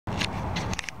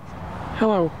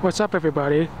Hello, what's up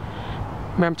everybody?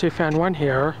 MT Fan 1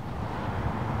 here.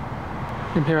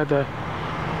 I'm here at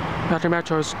the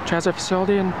Metro's transit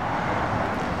facility and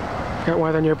got one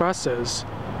of the new buses.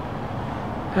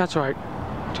 That's right,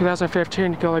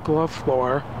 2015 Gillig low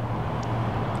floor,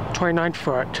 29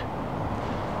 foot.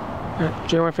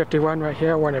 G151 right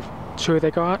here, one of two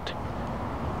they got.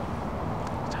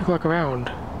 Take a look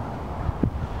around.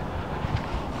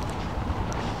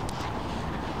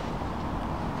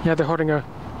 Yeah, they're holding a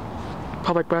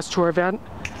public bus tour event,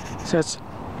 so that's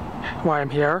why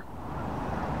I'm here.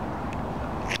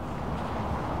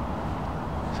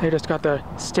 So they just got the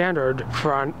standard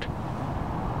front.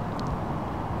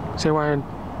 So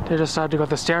they decided to go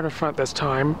with the standard front this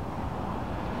time.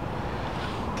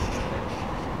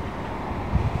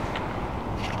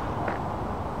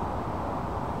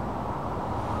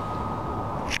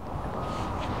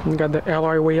 And got the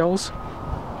alloy wheels,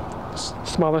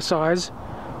 smaller size,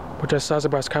 which is the size the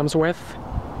bus comes with.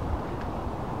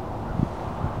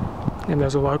 And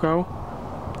there's a logo.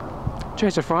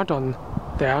 Change the front on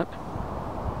that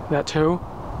too.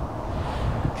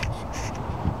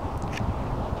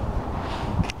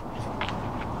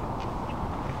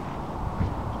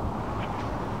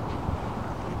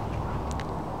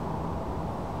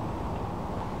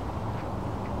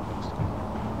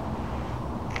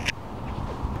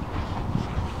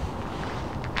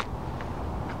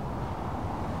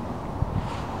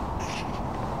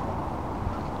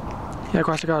 Yeah, of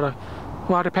course I got a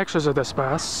lot of pictures of this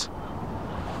bus.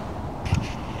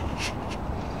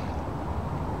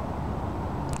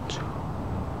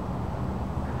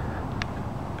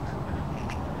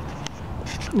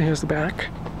 Here's the back.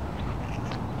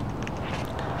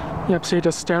 Yep, see,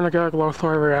 just standard Gillig low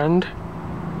floor rear end.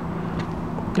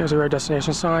 Here's a rear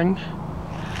destination sign.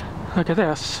 Look at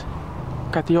this.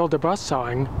 Got the older bus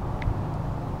sign.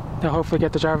 They'll hopefully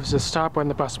get the drivers to stop when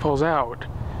the bus pulls out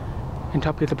and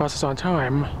help get the buses on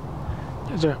time.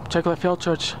 There's a particular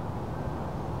filter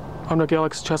on the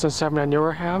Gillig's 2007 and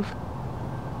newer have.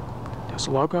 There's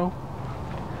a logo.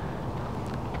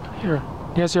 Here,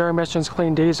 near zero emissions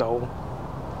clean diesel.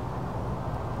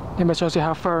 It shows you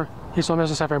how far diesel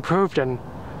emissions have improved in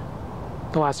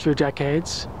the last few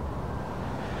decades.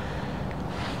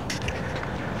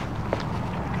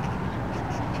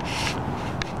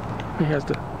 And here's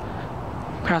the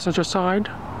passenger side.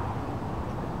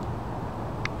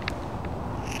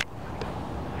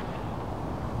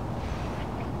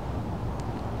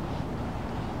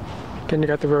 Again, you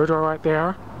got the road door right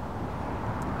there.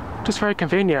 Just very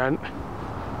convenient.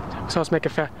 So let's make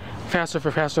it faster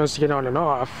for passengers to get on and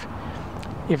off,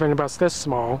 even a bus this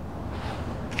small.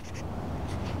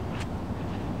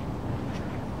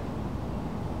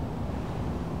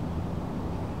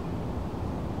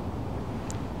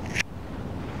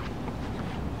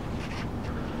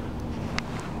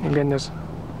 Again, there's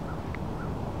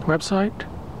the website.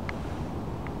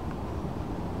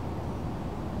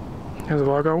 Here's the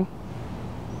logo.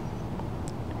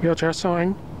 Wheelchair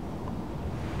sign.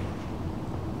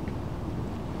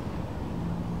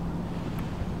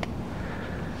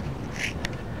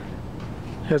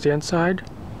 Here's the inside.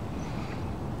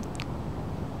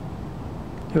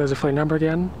 There's a flight number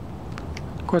again.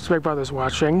 Of course, Big Brother's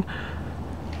watching.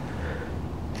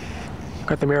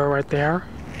 Got the mirror right there.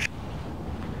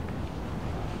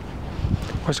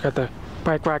 Of course, got the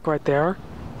bike rack right there.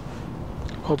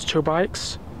 Holds two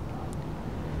bikes.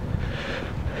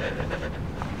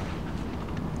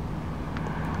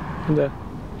 And the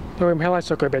rim headlights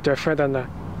look a bit different than the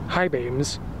high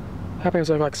beams. High beams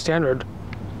look like standard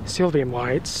steel beam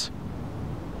lights.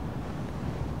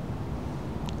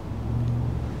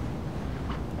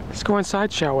 Let's go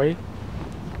inside, shall we?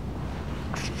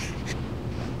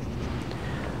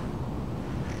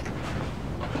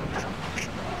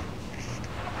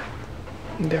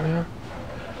 And there we are.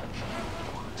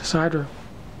 The side room.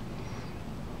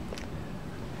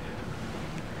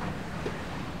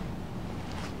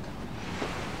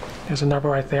 There's a number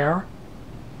right there.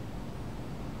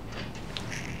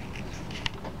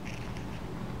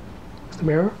 There's the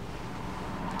mirror.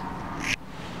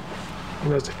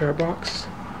 And there's the fare box.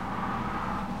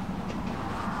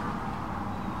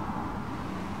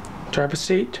 Driver's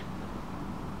seat.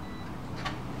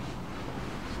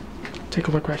 Take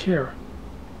a look right here.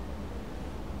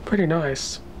 Pretty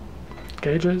nice.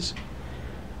 Gauges.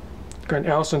 Got an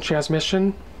Allison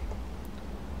transmission.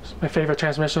 It's my favorite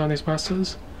transmission on these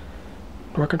buses.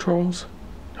 Door controls,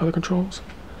 other controls.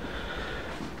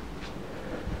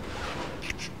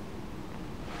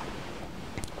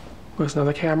 There's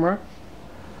another camera.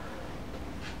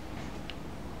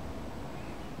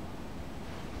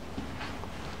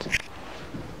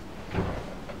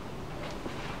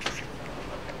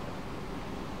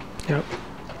 Yep.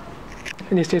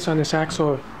 And these seats on this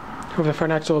axle, over the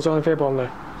front axle, is only available in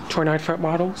the 29-foot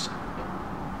models.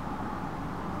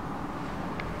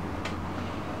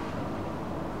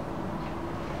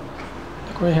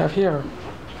 Look what we have here.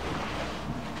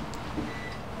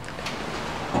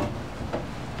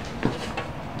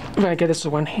 If I get this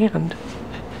with one hand,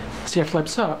 see it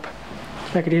flips up.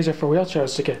 Make it easier for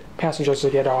wheelchairs to get passengers to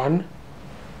get on.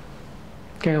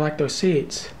 Kind of like those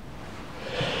seats.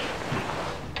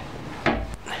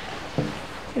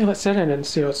 Yeah, let's sit in it and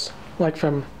see what it's like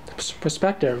from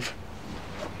perspective.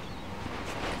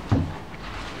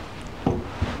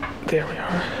 There we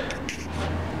are.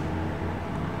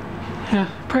 Yeah,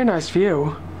 pretty nice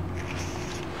view.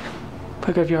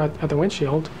 Pretty good view of the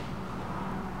windshield.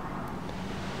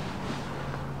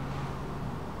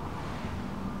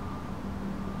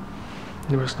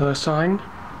 There was another sign.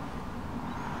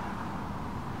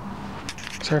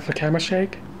 Sorry for the camera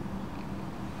shake.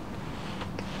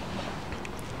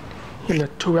 In the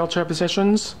 2 wheelchair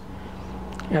positions,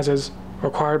 as is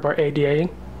required by ADA.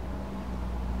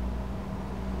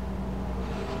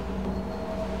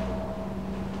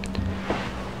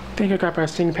 I think I got by a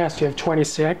seating capacity of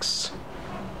 26,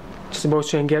 which is the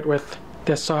most you can get with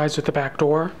this size with the back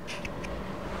door.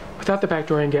 Without the back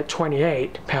door, you can get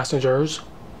 28 passengers.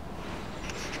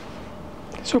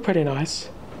 So pretty nice.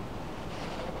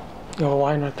 Got a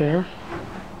line right there.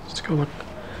 Let's go look.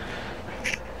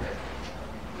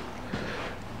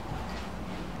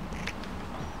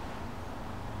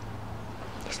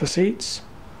 There's the seats.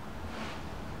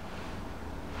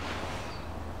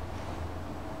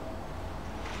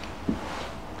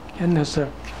 And there's the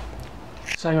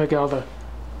sign we go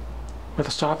where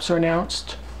the stops are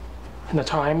announced and the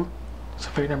time. It's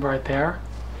a big number right there.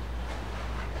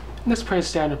 And that's pretty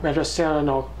standard, rather standard on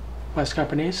all most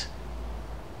companies.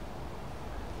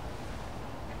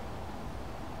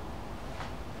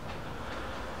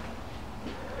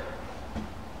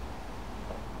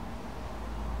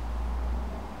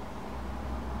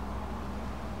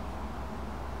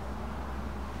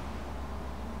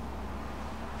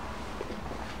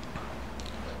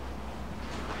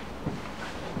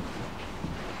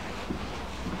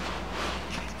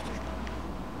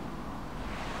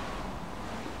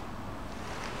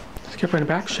 Let's get right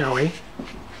back, shall we?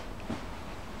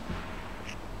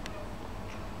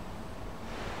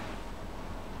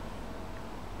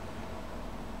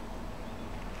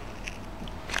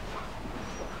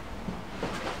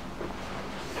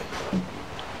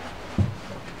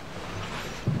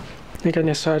 I think I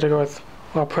decided to go with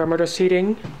perimeter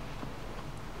seating.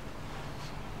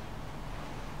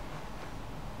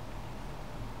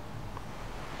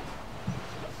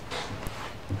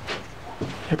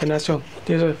 Yep, and that's all.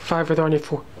 These are 5 with only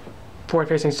 4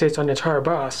 forward-facing seats on the entire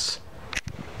bus.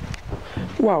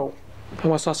 Whoa, I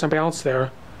almost lost some balance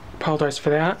there. Apologize for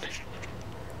that.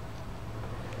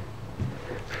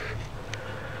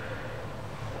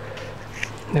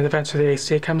 And then the vents for the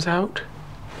AC comes out.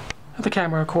 The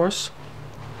camera, of course.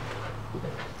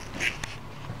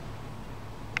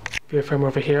 View from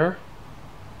over here.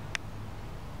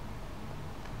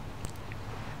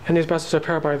 And these buses are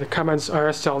powered by the Cummins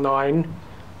RSL9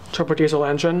 turbo diesel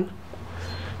engine,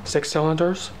 6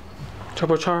 cylinders,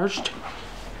 turbocharged.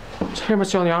 It's pretty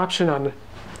much the only option on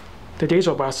the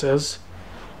diesel buses.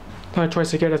 The only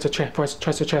choice to get is a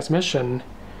choice of transmission.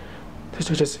 This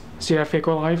is just ZF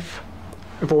Equalife,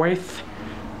 Voith,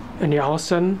 and the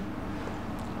Allison.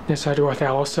 This I do with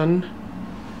Allison.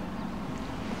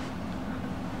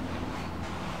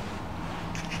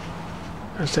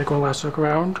 Let's take one last look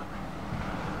around.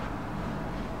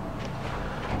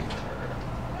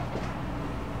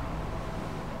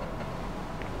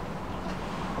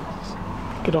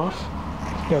 Get off.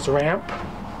 There's a ramp,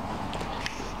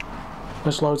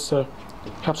 which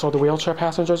helps load the wheelchair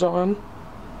passengers on.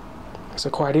 It's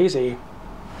quite easy.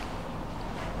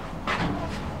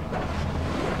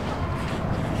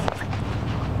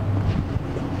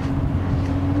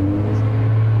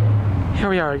 Here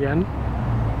we are again.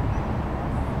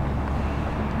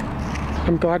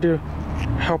 I'm glad to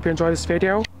help you enjoy this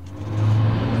video.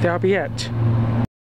 That'll be it.